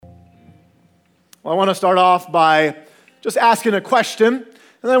Well, I want to start off by just asking a question, and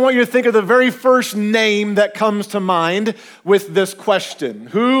then I want you to think of the very first name that comes to mind with this question.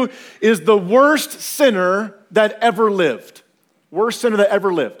 Who is the worst sinner that ever lived? Worst sinner that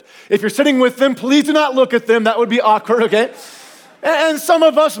ever lived. If you're sitting with them, please do not look at them. That would be awkward, okay? And some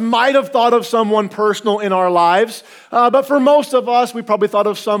of us might have thought of someone personal in our lives, but for most of us, we probably thought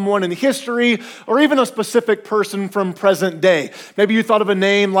of someone in history or even a specific person from present day. Maybe you thought of a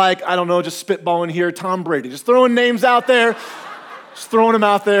name like, I don't know, just spitballing here, Tom Brady. Just throwing names out there, just throwing them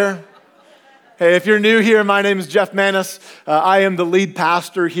out there. Hey, if you're new here, my name is Jeff Manis. I am the lead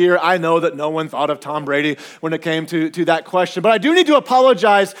pastor here. I know that no one thought of Tom Brady when it came to that question, but I do need to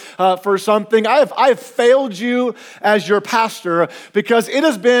apologize for something. I have failed you as your pastor because it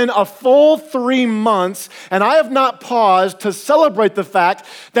has been a full 3 months, and I have not paused to celebrate the fact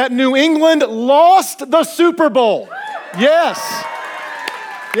that New England lost the Super Bowl. Yes.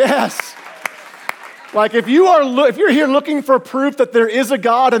 Like if you're here looking for proof that there is a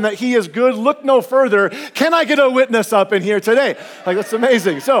God and that He is good, look no further. Can I get a witness up in here today? Like that's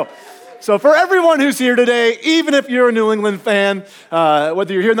amazing. So for everyone who's here today, even if you're a New England fan,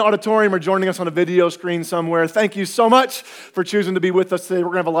 whether you're here in the auditorium or joining us on a video screen somewhere, thank you so much for choosing to be with us today.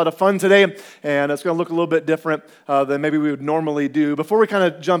 We're going to have a lot of fun today, and it's going to look a little bit different than maybe we would normally do. Before we kind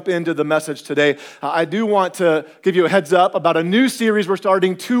of jump into the message today, I do want to give you a heads up about a new series we're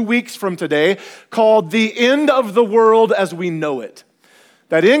starting 2 weeks from today called The End of the World as We Know It.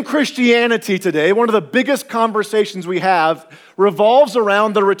 That in Christianity today, one of the biggest conversations we have revolves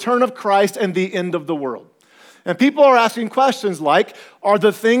around the return of Christ and the end of the world. And people are asking questions like, are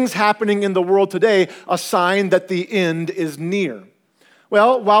the things happening in the world today a sign that the end is near?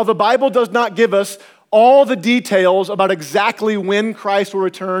 Well, while the Bible does not give us all the details about exactly when Christ will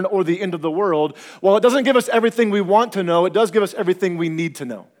return or the end of the world, while it doesn't give us everything we want to know, it does give us everything we need to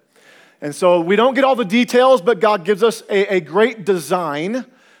know. And so we don't get all the details, but God gives us a great design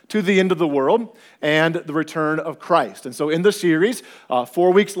to the end of the world and the return of Christ. And so in the series,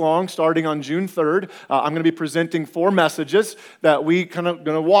 4 weeks long, starting on June 3rd, I'm going to be presenting 4 messages that we kind of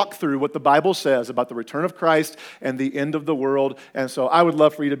going to walk through what the Bible says about the return of Christ and the end of the world. And so I would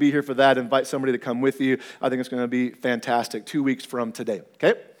love for you to be here for that. Invite somebody to come with you. I think it's going to be fantastic 2 weeks from today.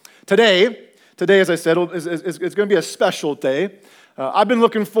 Okay? Today, as I said, is going to be a special day. I've been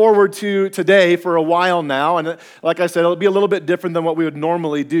looking forward to today for a while now, and like I said, it'll be a little bit different than what we would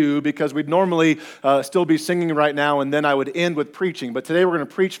normally do because we'd normally still be singing right now, and then I would end with preaching. But today we're going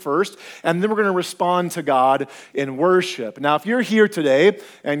to preach first, and then we're going to respond to God in worship. Now, if you're here today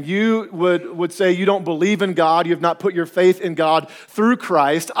and you would say you don't believe in God, you have not put your faith in God through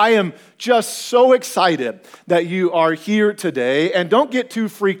Christ, I am just so excited that you are here today, and don't get too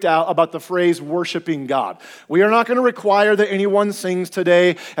freaked out about the phrase worshiping God. We are not going to require that anyone sings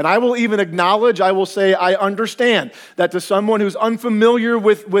today, and I will even acknowledge, I will say, I understand that to someone who's unfamiliar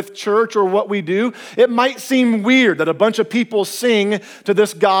with church or what we do, it might seem weird that a bunch of people sing to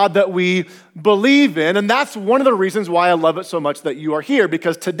this God that we believe in, and that's one of the reasons why I love it so much that you are here,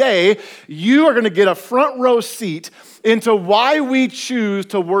 because today you are going to get a front row seat into why we choose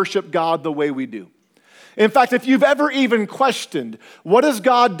to worship God the way we do. In fact, if you've ever even questioned, what has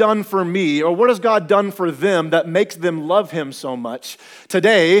God done for me or what has God done for them that makes them love Him so much,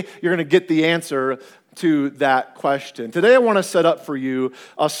 today you're going to get the answer to that question. Today I want to set up for you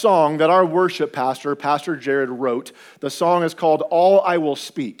a song that our worship pastor, Pastor Jared, wrote. The song is called All I Will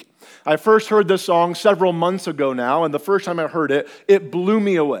Speak. I first heard this song several months ago now, and the first time I heard it, it blew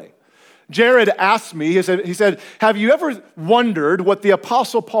me away. Jared asked me, he said, have you ever wondered what the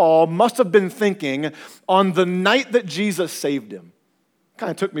Apostle Paul must have been thinking on the night that Jesus saved him?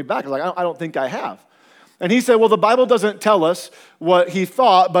 Kind of took me back. I was like, I don't think I have. And he said, well, the Bible doesn't tell us what he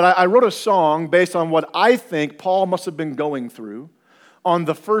thought, but I wrote a song based on what I think Paul must have been going through on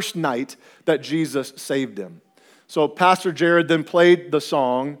the first night that Jesus saved him. So Pastor Jared then played the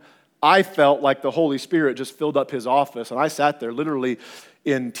song. I felt like the Holy Spirit just filled up his office, and I sat there literally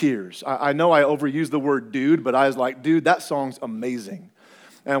in tears. I know I overused the word dude, but I was like, dude, that song's amazing.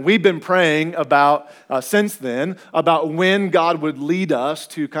 And we've been praying about, since then, about when God would lead us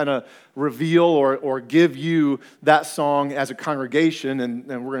to kind of reveal or give you that song as a congregation, and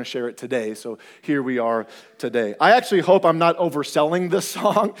we're going to share it today. So here we are today. I actually hope I'm not overselling this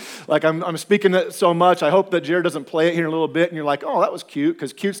song. Like I'm speaking it so much. I hope that Jared doesn't play it here in a little bit and you're like, oh, that was cute,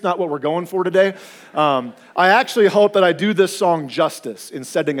 because cute's not what we're going for today. I actually hope that I do this song justice in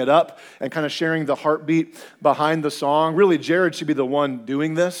setting it up and kind of sharing the heartbeat behind the song. Really, Jared should be the one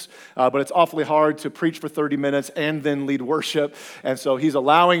doing this, but it's awfully hard to preach for 30 minutes and then lead worship. And so he's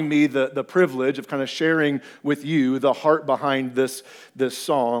allowing me the the privilege of kind of sharing with you the heart behind this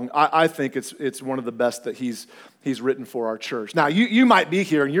song. I think it's one of the best that he's written for our church. Now, you might be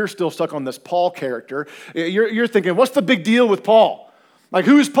here and you're still stuck on this Paul character. You're thinking, what's the big deal with Paul? Like,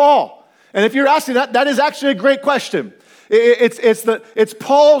 who's Paul? And if you're asking that is actually a great question. It's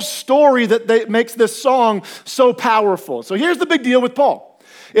Paul's story that makes this song so powerful. So here's the big deal with Paul.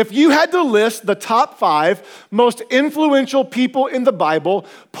 If you had to list the top 5 most influential people in the Bible,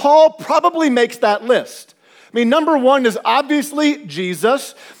 Paul probably makes that list. I mean, number 1 is obviously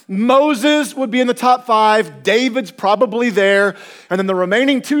Jesus. Moses would be in the top 5. David's probably there. And then the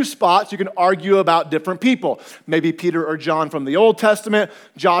remaining 2 spots, you can argue about different people. Maybe Peter or John from the Old Testament,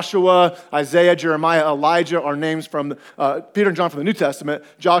 Joshua, Isaiah, Jeremiah, Elijah are names from Peter and John from the New Testament,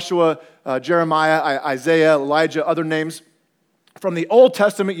 Joshua, Jeremiah, Isaiah, Elijah, other names. From the Old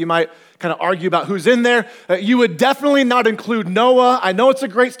Testament, you might kind of argue about who's in there. You would definitely not include Noah. I know it's a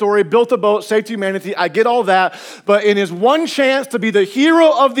great story, built a boat, saved humanity. I get all that. But in his one chance to be the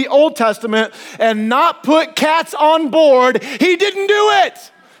hero of the Old Testament and not put cats on board, he didn't do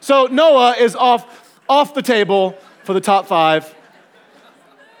it. So Noah is off the table for the top 5.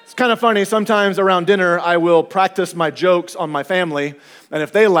 It's kind of funny. Sometimes around dinner, I will practice my jokes on my family. And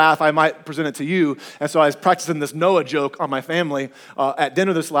if they laugh, I might present it to you. And so I was practicing this Noah joke on my family at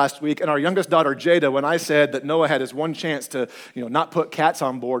dinner this last week. And our youngest daughter, Jada, when I said that Noah had his one chance to not put cats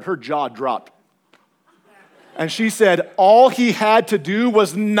on board, her jaw dropped. And she said, all he had to do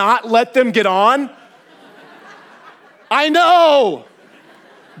was not let them get on? I know,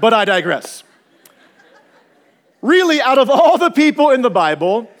 but I digress. Really, out of all the people in the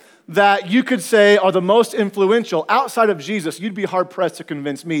Bible that you could say are the most influential outside of Jesus, you'd be hard-pressed to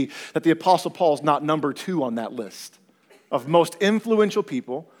convince me that the Apostle Paul is not number 2 on that list of most influential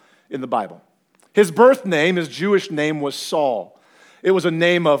people in the Bible. His birth name, his Jewish name, was Saul. It was a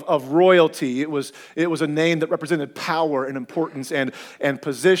name of royalty. It was a name that represented power and importance and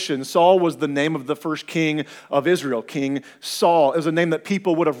position. Saul was the name of the first king of Israel, King Saul. It was a name that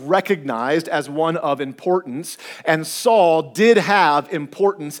people would have recognized as one of importance. And Saul did have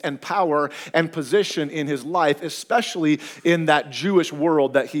importance and power and position in his life, especially in that Jewish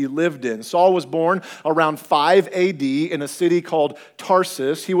world that he lived in. Saul was born around 5 AD in a city called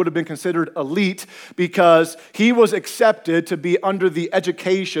Tarsus. He would have been considered elite because he was accepted to be under the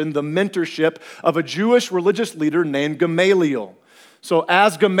education, the mentorship of a Jewish religious leader named Gamaliel. So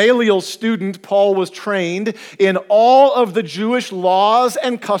as Gamaliel's student, Paul was trained in all of the Jewish laws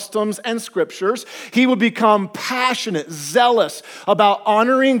and customs and scriptures. He would become passionate, zealous about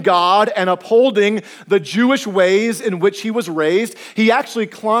honoring God and upholding the Jewish ways in which he was raised. He actually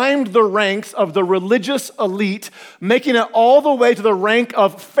climbed the ranks of the religious elite, making it all the way to the rank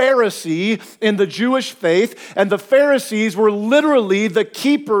of Pharisee in the Jewish faith. And the Pharisees were literally the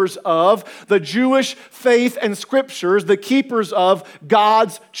keepers of the Jewish faith and scriptures, the keepers of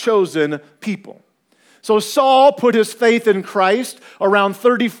God's chosen people. So Saul put his faith in Christ around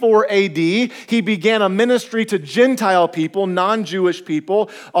 34 AD. He began a ministry to Gentile people, non-Jewish people,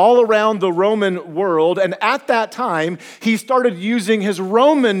 all around the Roman world. And at that time, he started using his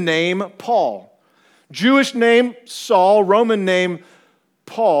Roman name, Paul. Jewish name, Saul. Roman name,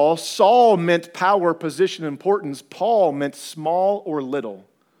 Paul. Saul meant power, position, importance. Paul meant small or little.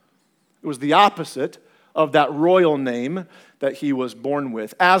 It was the opposite of that royal name that he was born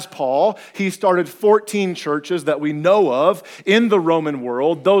with. As Paul, he started 14 churches that we know of in the Roman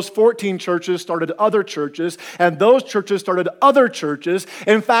world. Those 14 churches started other churches, and those churches started other churches.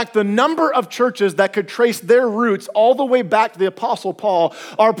 In fact, the number of churches that could trace their roots all the way back to the Apostle Paul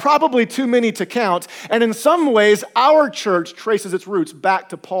are probably too many to count. And in some ways, our church traces its roots back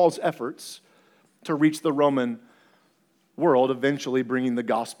to Paul's efforts to reach the Roman world, eventually bringing the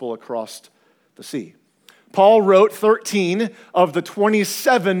gospel across the sea. Paul wrote 13 of the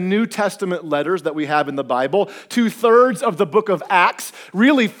 27 New Testament letters that we have in the Bible. 2/3 of the book of Acts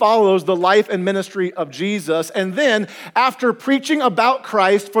really follows the life and ministry of Jesus. And then, after preaching about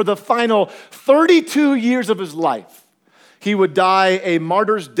Christ for the final 32 years of his life, he would die a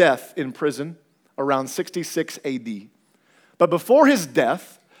martyr's death in prison around 66 AD. But before his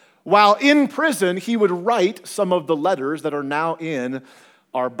death, while in prison, he would write some of the letters that are now in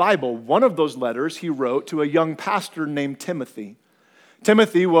our Bible. One of those letters he wrote to a young pastor named Timothy.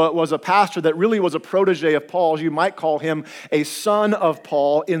 Timothy was a pastor that really was a protege of Paul's. You might call him a son of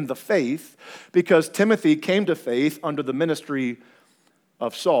Paul in the faith, because Timothy came to faith under the ministry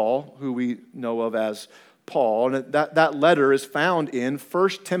of Saul, who we know of as Paul. And that letter is found in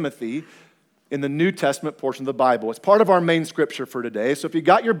 1 Timothy in the New Testament portion of the Bible. It's part of our main scripture for today. So if you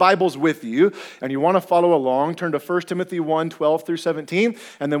got your Bibles with you and you want to follow along, turn to 1 Timothy 1, 12 through 17,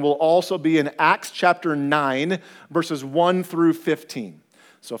 and then we'll also be in Acts chapter 9, verses 1 through 15.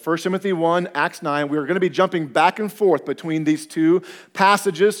 So 1 Timothy 1, Acts 9, we're going to be jumping back and forth between these two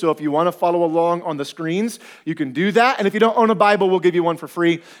passages. So if you want to follow along on the screens, you can do that. And if you don't own a Bible, we'll give you one for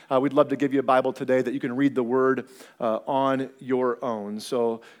free. We'd love to give you a Bible today that you can read the Word on your own.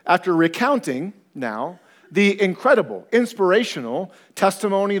 So after recounting now the incredible, inspirational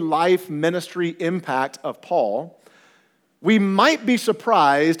testimony, life, ministry, impact of Paul, we might be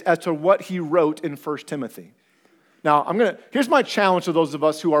surprised as to what he wrote in 1 Timothy. Now, here's my challenge to those of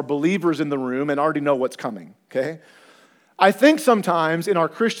us who are believers in the room and already know what's coming, okay? I think sometimes in our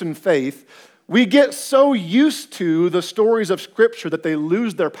Christian faith, we get so used to the stories of Scripture that they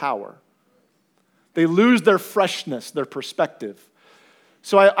lose their power. They lose their freshness, their perspective.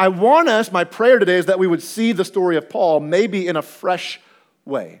 So I want us, my prayer today is that we would see the story of Paul maybe in a fresh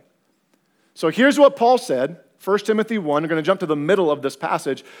way. So here's what Paul said, 1 Timothy 1, we're going to jump to the middle of this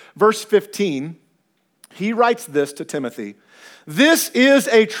passage, verse 15. He writes this to Timothy. This is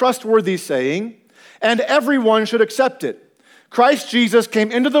a trustworthy saying, and everyone should accept it. Christ Jesus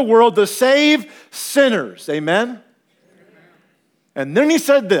came into the world to save sinners. Amen? Amen. And then he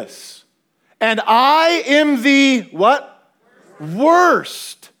said this, and I am the what?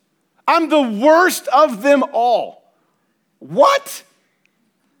 Worst. I'm the worst of them all. What?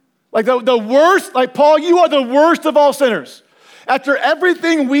 Like the worst, like Paul, you are the worst of all sinners. After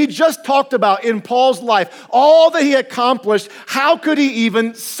everything we just talked about in Paul's life, all that he accomplished, how could he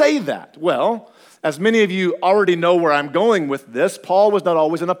even say that? Well, as many of you already know where I'm going with this, Paul was not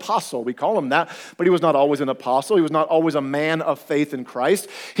always an apostle. We call him that, but he was not always an apostle. He was not always a man of faith in Christ.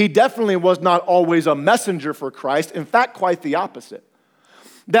 He definitely was not always a messenger for Christ. In fact, quite the opposite.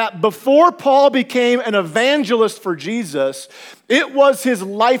 That before Paul became an evangelist for Jesus, it was his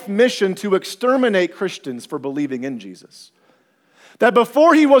life mission to exterminate Christians for believing in Jesus. That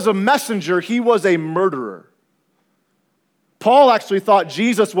before he was a messenger, he was a murderer. Paul actually thought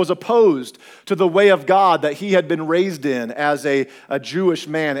Jesus was opposed to the way of God that he had been raised in as a Jewish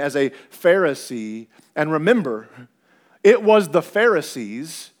man, as a Pharisee. And remember, it was the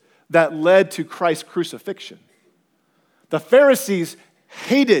Pharisees that led to Christ's crucifixion. The Pharisees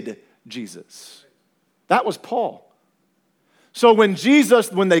hated Jesus. That was Paul. So when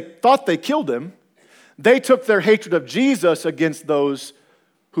they thought they killed him, they took their hatred of Jesus against those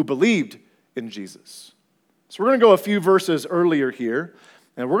who believed in Jesus. So we're going to go a few verses earlier here,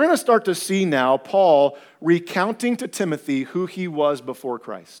 and we're going to start to see now Paul recounting to Timothy who he was before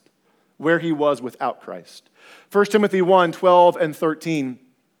Christ, where he was without Christ. 1 Timothy 1, 12 and 13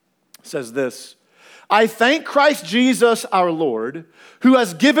 says this, I thank Christ Jesus our Lord, who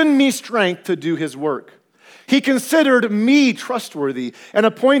has given me strength to do his work. He considered me trustworthy and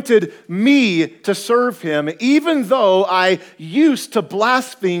appointed me to serve him, even though I used to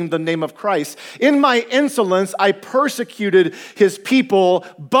blaspheme the name of Christ. In my insolence, I persecuted his people,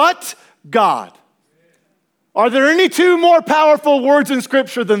 but God. Are there any two more powerful words in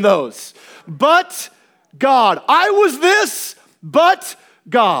Scripture than those? But God. I was this, but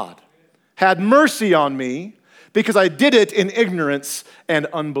God had mercy on me because I did it in ignorance and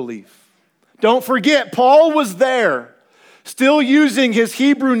unbelief. Don't forget, Paul was there, still using his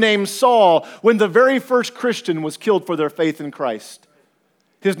Hebrew name Saul when the very first Christian was killed for their faith in Christ.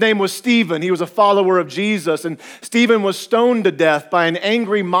 His name was Stephen. He was a follower of Jesus, and Stephen was stoned to death by an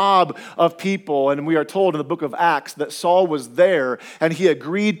angry mob of people. And we are told in the book of Acts that Saul was there, and he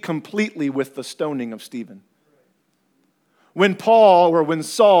agreed completely with the stoning of Stephen. When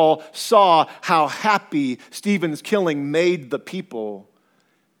Saul saw how happy Stephen's killing made the people,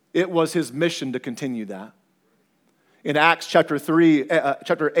 it was his mission to continue that. In Acts chapter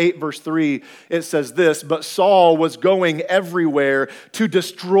 8, verse 3, it says this, but Saul was going everywhere to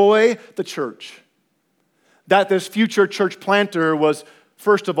destroy the church. That this future church planter was,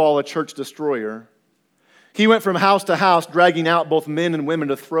 first of all, a church destroyer. He went from house to house, dragging out both men and women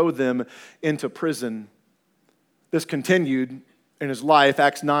to throw them into prison. This continued in his life,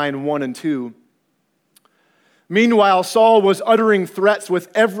 Acts 9, 1 and 2. Meanwhile, Saul was uttering threats with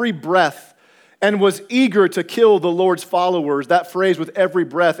every breath and was eager to kill the Lord's followers. That phrase, with every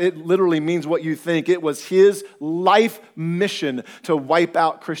breath, it literally means what you think. It was his life mission to wipe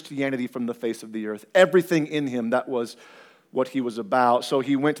out Christianity from the face of the earth. Everything in him that was what he was about. So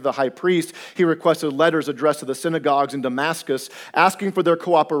he went to the high priest. He requested letters addressed to the synagogues in Damascus, asking for their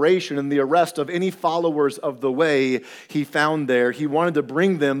cooperation in the arrest of any followers of the way he found there. He wanted to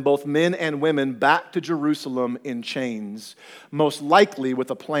bring them, both men and women, back to Jerusalem in chains, most likely with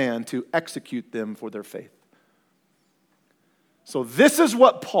a plan to execute them for their faith. So this is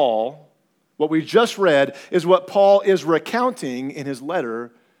what we just read, is what Paul is recounting in his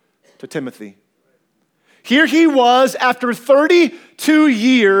letter to Timothy. Here he was after 32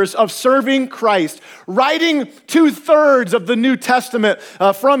 years of serving Christ, writing 2/3 of the New Testament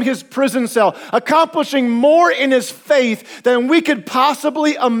from his prison cell, accomplishing more in his faith than we could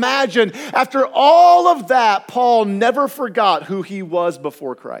possibly imagine. After all of that, Paul never forgot who he was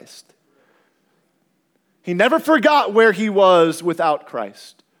before Christ. He never forgot where he was without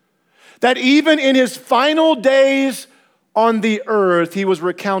Christ. That even in his final days on the earth, he was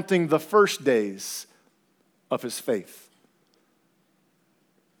recounting the first days of his faith.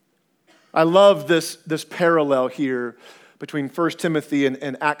 I love this parallel here between 1 Timothy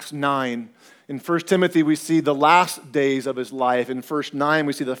and Acts 9. In 1 Timothy, we see the last days of his life. In verse 9,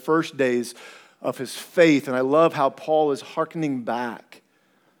 we see the first days of his faith. And I love how Paul is hearkening back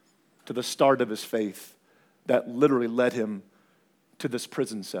to the start of his faith that literally led him to this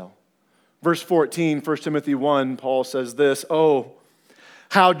prison cell. Verse 14, 1 Timothy 1, Paul says this, "Oh,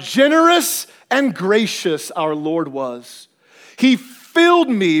 how generous and gracious our Lord was. He filled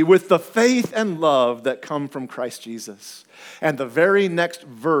me with the faith and love that come from Christ Jesus." And the very next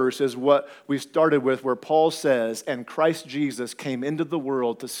verse is what we started with, where Paul says, "And Christ Jesus came into the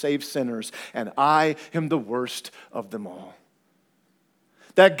world to save sinners, and I am the worst of them all."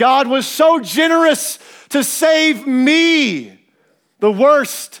 That God was so generous to save me, the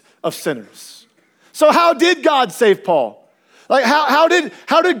worst of sinners. So how did God save Paul? Like how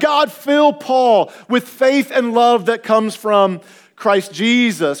did God fill Paul with faith and love that comes from Christ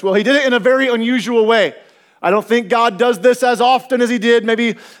Jesus? Well, he did it in a very unusual way. I don't think God does this as often as he did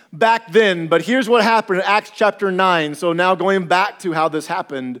maybe back then, but here's what happened in Acts chapter 9. So now going back to how this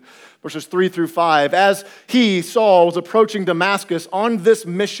happened, verses 3 through 5. As he, Saul, was approaching Damascus on this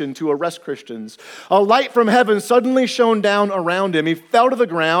mission to arrest Christians, a light from heaven suddenly shone down around him. He fell to the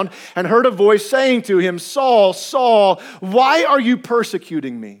ground and heard a voice saying to him, "Saul, Saul, why are you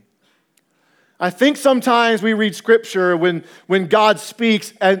persecuting me?" I think sometimes we read scripture when God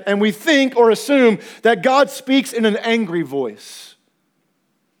speaks and we think or assume that God speaks in an angry voice.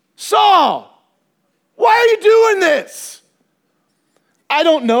 "Saul, why are you doing this?" I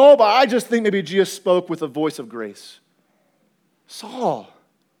don't know, but I just think maybe Jesus spoke with a voice of grace. "Saul,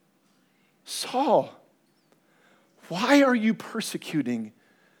 Saul, why are you persecuting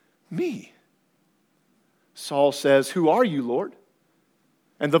me?" Saul says, "Who are you, Lord?"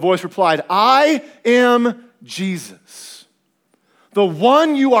 And the voice replied, "I am Jesus, the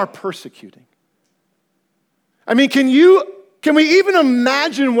one you are persecuting." I mean, can we even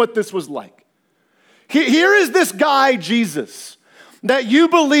imagine what this was like? Here is this guy, Jesus, that you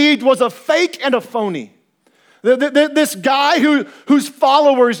believed was a fake and a phony. This guy whose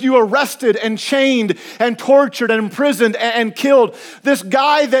followers you arrested and chained and tortured and imprisoned and killed. This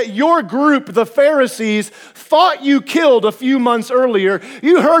guy that your group, the Pharisees, thought you killed a few months earlier.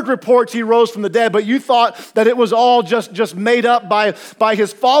 You heard reports he rose from the dead, but you thought that it was all just made up by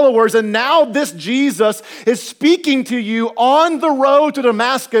his followers. And now this Jesus is speaking to you on the road to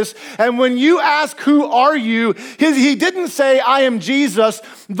Damascus. And when you ask, "Who are you?" he didn't say, "I am Jesus,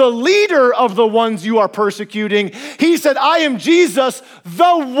 the leader of the ones you are persecuting." He said, "I am Jesus,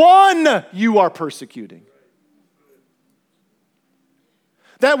 the one you are persecuting."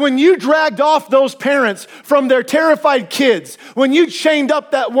 That when you dragged off those parents from their terrified kids, when you chained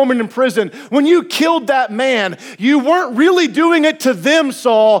up that woman in prison, when you killed that man, you weren't really doing it to them,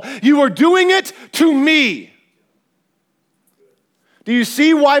 Saul. You were doing it to me. Do you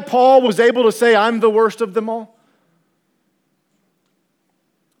see why Paul was able to say, "I'm the worst of them all"?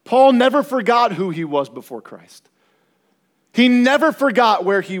 Paul never forgot who he was before Christ. He never forgot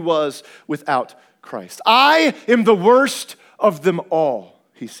where he was without Christ. "I am the worst of them all,"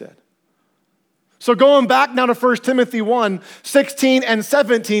 he said. So going back now to 1 Timothy 1, 16 and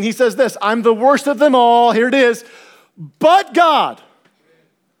 17, he says this, "I'm the worst of them all," here it is, but God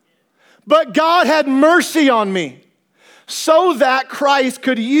had mercy on me, so that Christ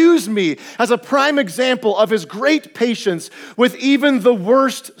could use me as a prime example of his great patience with even the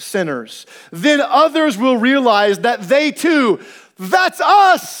worst sinners. Then others will realize that they too, that's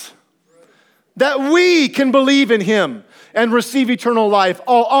us, that we can believe in him and receive eternal life.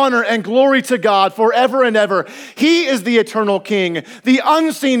 All honor and glory to God forever and ever. He is the eternal King, the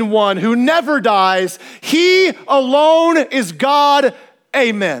unseen one who never dies. He alone is God.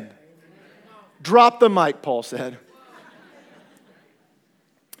 Amen. Drop the mic, Paul said.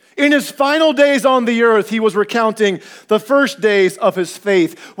 In his final days on the earth, he was recounting the first days of his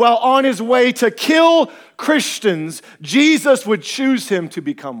faith. While on his way to kill Christians, Jesus would choose him to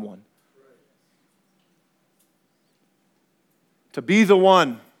become one. To be the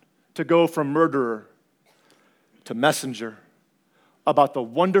one to go from murderer to messenger about the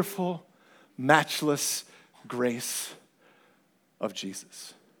wonderful, matchless grace of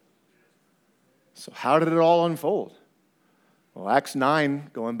Jesus. So how did it all unfold? Well, Acts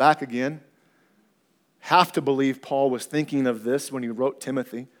 9, going back again, have to believe Paul was thinking of this when he wrote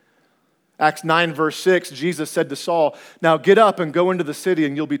Timothy. Acts 9, verse 6, Jesus said to Saul, "Now get up and go into the city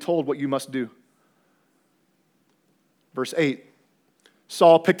and you'll be told what you must do." Verse 8,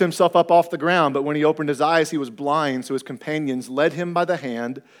 Saul picked himself up off the ground, but when he opened his eyes, he was blind, so his companions led him by the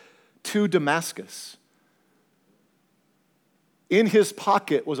hand to Damascus. In his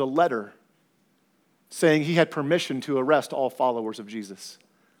pocket was a letter saying he had permission to arrest all followers of Jesus.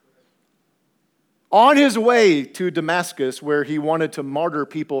 On his way to Damascus, where he wanted to martyr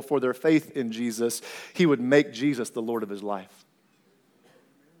people for their faith in Jesus, he would make Jesus the Lord of his life.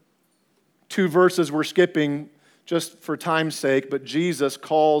 2 verses we're skipping just for time's sake, but Jesus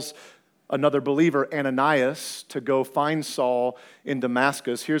calls another believer, Ananias, to go find Saul in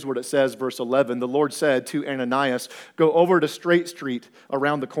Damascus. Here's what it says, verse 11. The Lord said to Ananias, "Go over to Straight Street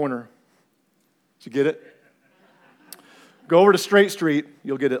around the corner." Did you get it? Go over to Straight Street.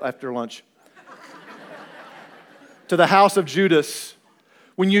 You'll get it after lunch. To the house of Judas.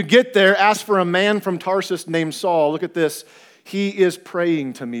 When you get there, ask for a man from Tarsus named Saul. Look at this. He is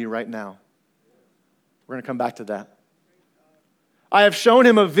praying to me right now. We're going to come back to that. I have shown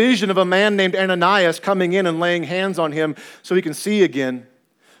him a vision of a man named Ananias coming in and laying hands on him so he can see again.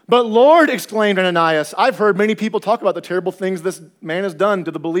 "But Lord," exclaimed Ananias, "I've heard many people talk about the terrible things this man has done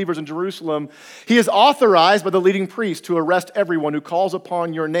to the believers in Jerusalem. He is authorized by the leading priest to arrest everyone who calls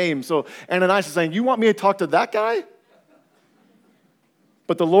upon your name." So Ananias is saying, "You want me to talk to that guy?"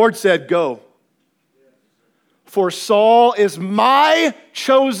 But the Lord said, "Go. For Saul is my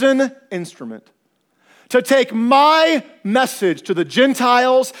chosen instrument to take my message to the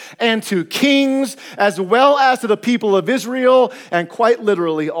Gentiles and to kings, as well as to the people of Israel, and quite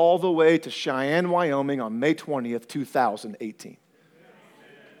literally all the way to Cheyenne, Wyoming on May 20th, 2018.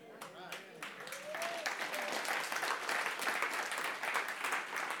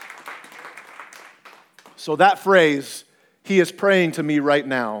 So that phrase, "He is praying to me right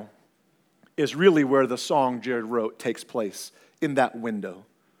now," is really where the song Jared wrote takes place, in that window.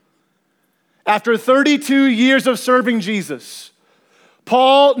 After 32 years of serving Jesus,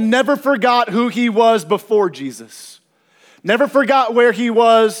 Paul never forgot who he was before Jesus. Never forgot where he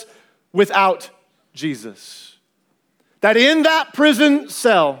was without Jesus. That in that prison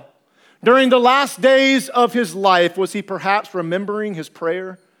cell, during the last days of his life, was he perhaps remembering his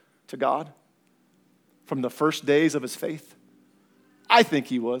prayer to God from the first days of his faith? I think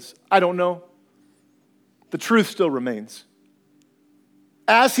he was. I don't know. The truth still remains.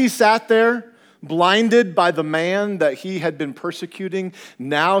 As he sat there, blinded by the man that he had been persecuting,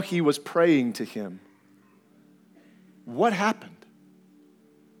 now he was praying to him. What happened?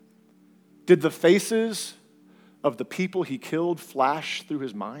 Did the faces of the people he killed flash through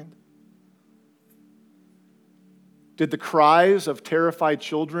his mind? Did the cries of terrified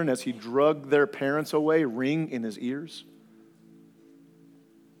children as he dragged their parents away ring in his ears?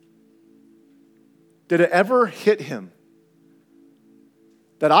 Did it ever hit him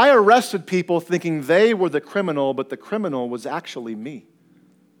that I arrested people thinking they were the criminal, but the criminal was actually me?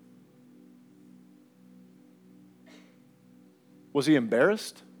 Was he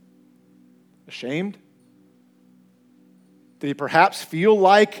embarrassed? Ashamed? Did he perhaps feel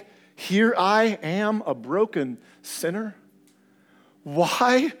like, here I am, a broken sinner?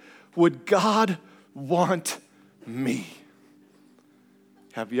 Why would God want me?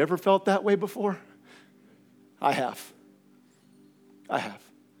 Have you ever felt that way before? I have.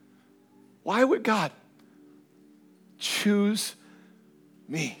 Why would God choose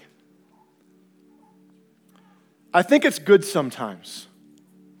me? I think it's good sometimes,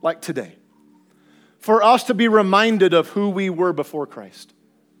 like today, for us to be reminded of who we were before Christ,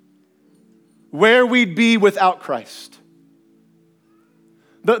 where we'd be without Christ.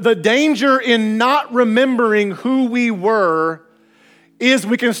 The danger in not remembering who we were is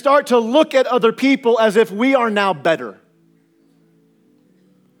we can start to look at other people as if we are now better.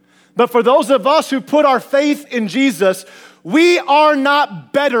 But for those of us who put our faith in Jesus, we are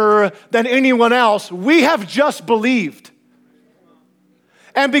not better than anyone else. We have just believed.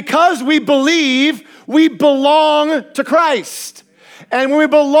 And because we believe, we belong to Christ. And when we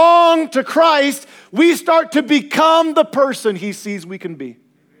belong to Christ, we start to become the person he sees we can be.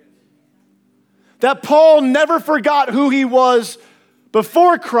 That Paul never forgot who he was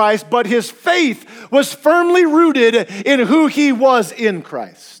before Christ, but his faith was firmly rooted in who he was in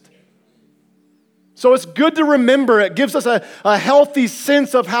Christ. So it's good to remember. It gives us a healthy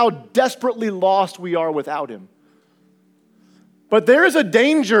sense of how desperately lost we are without him. But there is a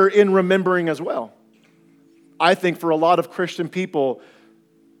danger in remembering as well. I think for a lot of Christian people,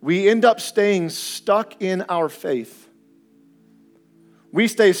 we end up staying stuck in our faith. We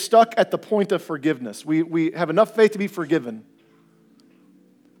stay stuck at the point of forgiveness. We have enough faith to be forgiven.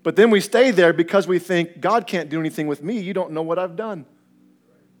 But then we stay there because we think, God can't do anything with me. You don't know what I've done.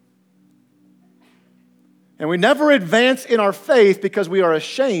 And we never advance in our faith because we are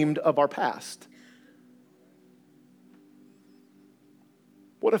ashamed of our past.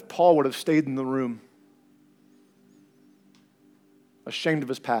 What if Paul would have stayed in the room, ashamed of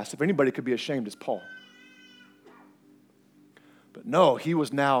his past? If anybody could be ashamed, it's Paul. But no, he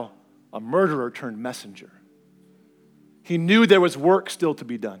was now a murderer turned messenger. He knew there was work still to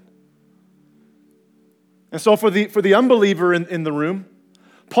be done. And so for the unbeliever in the room,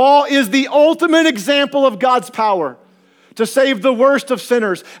 Paul is the ultimate example of God's power to save the worst of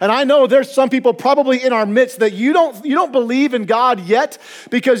sinners. And I know there's some people probably in our midst that you don't believe in God yet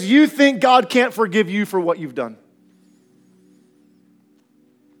because you think God can't forgive you for what you've done.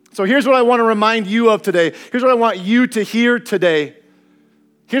 So here's what I want to remind you of today. Here's what I want you to hear today.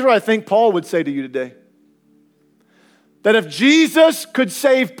 Here's what I think Paul would say to you today. That if Jesus could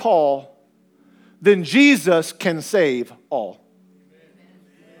save Paul, then Jesus can save all.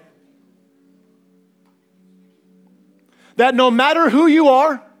 That no matter who you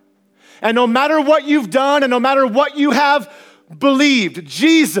are, and no matter what you've done, and no matter what you have believed,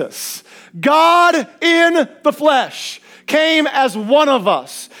 Jesus, God in the flesh, came as one of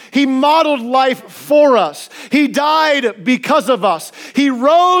us. He modeled life for us. He died because of us. He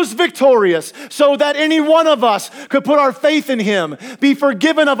rose victorious so that any one of us could put our faith in him, be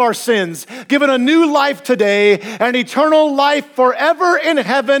forgiven of our sins, given a new life today, and eternal life forever in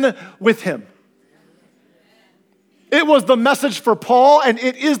heaven with him. It was the message for Paul, and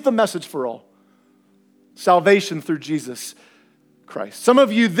it is the message for all. Salvation through Jesus Christ. Some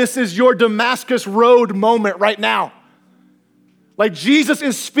of you, this is your Damascus Road moment right now. Like Jesus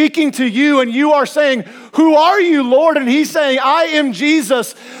is speaking to you and you are saying, "Who are you, Lord?" And he's saying, "I am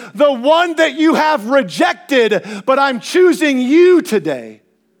Jesus, the one that you have rejected, but I'm choosing you today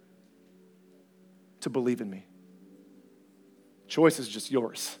to believe in me." Choice is just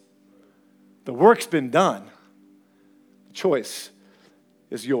yours. The work's been done. The choice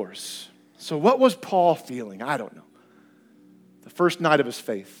is yours. So what was Paul feeling? I don't know. The first night of his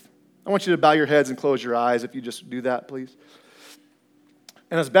faith. I want you to bow your heads and close your eyes if you just do that, please.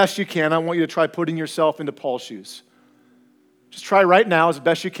 And as best you can, I want you to try putting yourself into Paul's shoes. Just try right now, as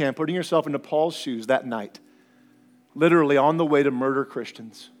best you can, putting yourself into Paul's shoes that night. Literally on the way to murder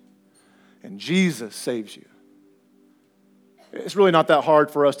Christians. And Jesus saves you. It's really not that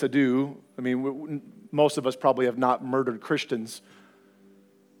hard for us to do. I mean, most of us probably have not murdered Christians.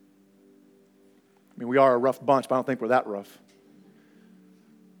 I mean, we are a rough bunch, but I don't think we're that rough.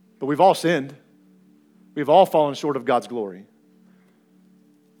 But we've all sinned. We've all fallen short of God's glory.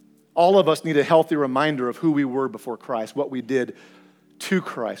 All of us need a healthy reminder of who we were before Christ, what we did to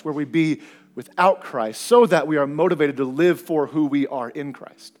Christ, where we be without Christ, so that we are motivated to live for who we are in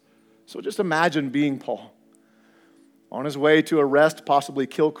Christ. So just imagine being Paul, on his way to arrest, possibly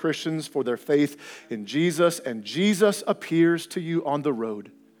kill Christians for their faith in Jesus, and Jesus appears to you on the road.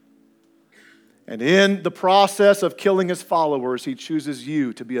 And in the process of killing his followers, he chooses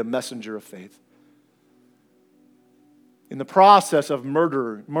you to be a messenger of faith. In the process of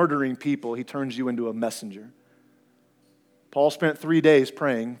murdering people, he turns you into a messenger. Paul spent 3 days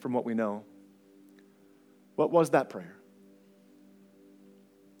praying, from what we know. What was that prayer?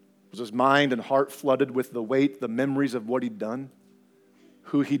 Was his mind and heart flooded with the weight, the memories of what he'd done,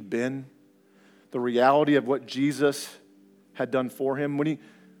 who he'd been, the reality of what Jesus had done for him?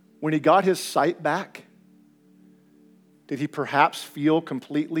 When he got his sight back, did he perhaps feel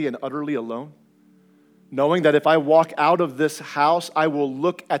completely and utterly alone? Knowing that if I walk out of this house, I will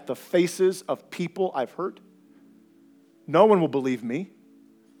look at the faces of people I've hurt. No one will believe me.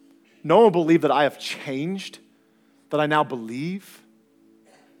 No one will believe that I have changed, that I now believe.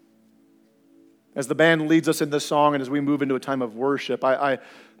 As the band leads us in this song and as we move into a time of worship,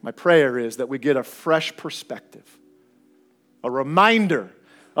 my prayer is that we get a fresh perspective, a reminder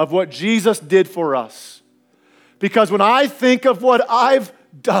of what Jesus did for us. Because when I think of what I've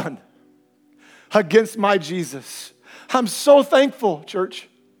done against my Jesus, I'm so thankful, church,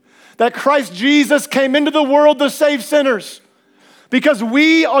 that Christ Jesus came into the world to save sinners, because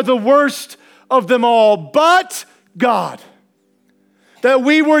we are the worst of them all, but God. That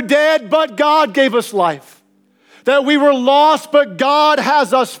we were dead, but God gave us life. That we were lost, but God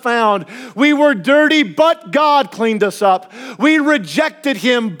has us found. We were dirty, but God cleaned us up. We rejected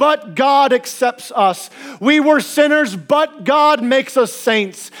Him, but God accepts us. We were sinners, but God makes us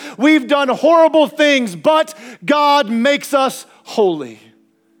saints. We've done horrible things, but God makes us holy.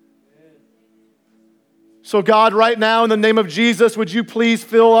 So God, right now, in the name of Jesus, would you please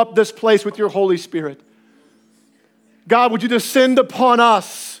fill up this place with your Holy Spirit? God, would you descend upon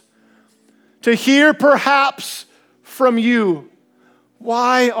us to hear perhaps from you,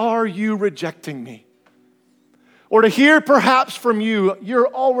 why are you rejecting me? Or to hear perhaps from you, you're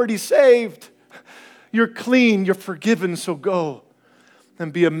already saved, you're clean, you're forgiven, so go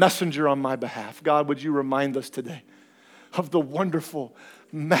and be a messenger on my behalf. God, would you remind us today of the wonderful,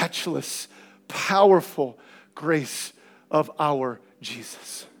 matchless, powerful grace of our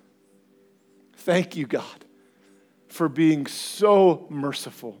Jesus. Thank you, God, for being so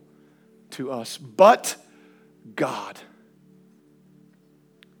merciful to us, but God.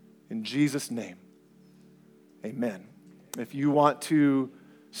 In Jesus' name, amen. If you want to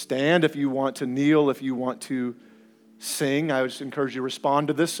stand, if you want to kneel, if you want to sing, I would just encourage you to respond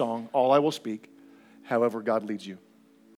to this song, All I Will Speak, however God leads you.